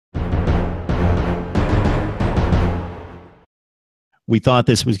We thought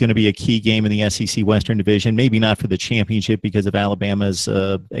this was going to be a key game in the SEC Western Division, maybe not for the championship because of Alabama's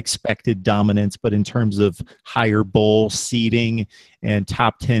expected dominance, but in terms of higher bowl seeding and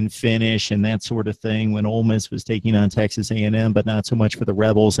top 10 finish and that sort of thing when Ole Miss was taking on Texas A&M, but not so much for the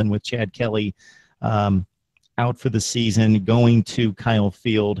Rebels. And with Chad Kelly out for the season, going to Kyle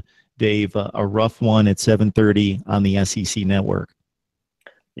Field, Dave, a rough one at 7:30 on the SEC Network.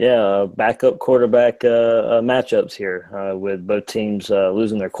 Yeah, backup quarterback matchups here with both teams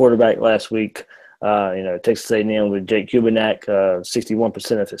losing their quarterback last week. Texas A&M with Jake Kubinak,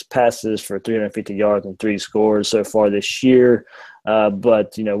 61% of his passes for 350 yards and 3 scores so far this year.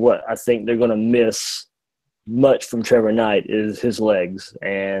 But you know what? I think they're going to miss much from Trevor Knight is his legs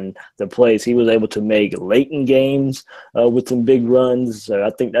and the plays he was able to make late in games with some big runs. So I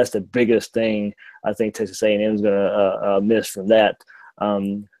think that's the biggest thing I think Texas A&M is going to miss from that.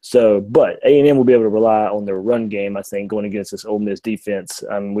 But A&M will be able to rely on their run game, I think, going against this Ole Miss defense.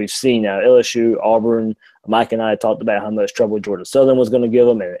 We've seen now LSU, Auburn. Mike and I talked about how much trouble Georgia Southern was going to give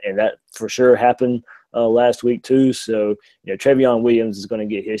them, and that for sure happened last week too. So, Trevion Williams is going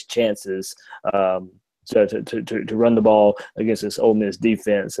to get his chances to run the ball against this Ole Miss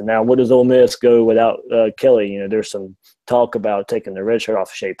defense. And now, what does Ole Miss go without Kelly? There's some talk about taking the red shirt off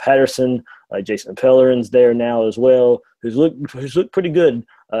of Shea Patterson. Jason Pellerin's there now as well, who's looked pretty good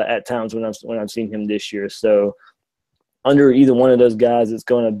at times when I've seen him this year. So under either one of those guys, it's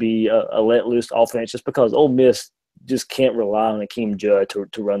going to be a let loose offense, just because Ole Miss just can't rely on Akeem Judd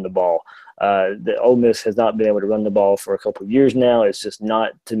to run the ball. The Ole Miss has not been able to run the ball for a couple of years now. It's just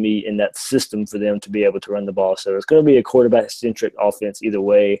not, to me, in that system for them to be able to run the ball. So it's going to be a quarterback-centric offense either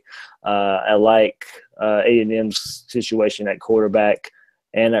way. I like A&M's situation at quarterback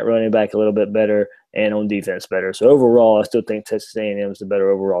and at running back a little bit better, and on defense better. So overall, I still think Texas A&M is the better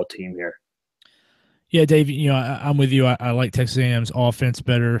overall team here. Yeah, Dave, I'm with you. I like Texas A&M's offense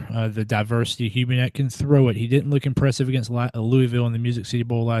better. The diversity. Hubinet can throw it. He didn't look impressive against Louisville in the Music City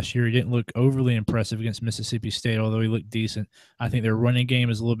Bowl last year. He didn't look overly impressive against Mississippi State, although he looked decent. I think their running game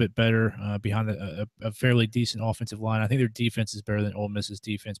is a little bit better behind a fairly decent offensive line. I think their defense is better than Ole Miss's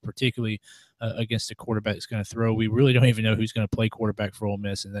defense, particularly against a quarterback that's going to throw. We really don't even know who's going to play quarterback for Ole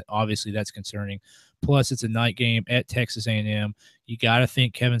Miss, and obviously that's concerning. Plus, it's a night game at Texas A&M. You got to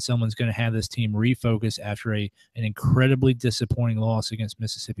think Kevin Sumlin's going to have this team refocus after an incredibly disappointing loss against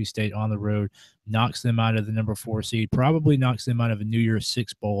Mississippi State on the road. Knocks them out of the number 4 seed, probably knocks them out of a New Year's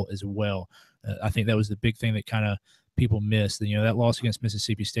Six bowl as well. I think that was the big thing that kind of people missed. That loss against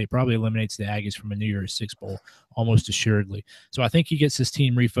Mississippi State probably eliminates the Aggies from a New Year's Six bowl almost assuredly. So I think he gets his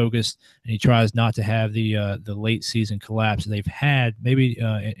team refocused, and he tries not to have the late season collapse they've had maybe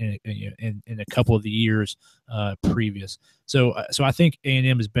in a couple of the years previous. So I think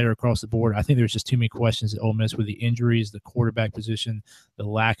A&M is better across the board. I think there's just too many questions at Ole Miss with the injuries, the quarterback position, the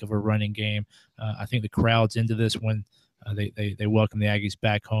lack of a running game. I think the crowd's into this when they welcome the Aggies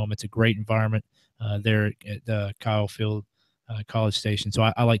back home. It's a great environment there at Kyle Field College Station. So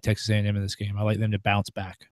I like Texas A&M in this game. I like them to bounce back.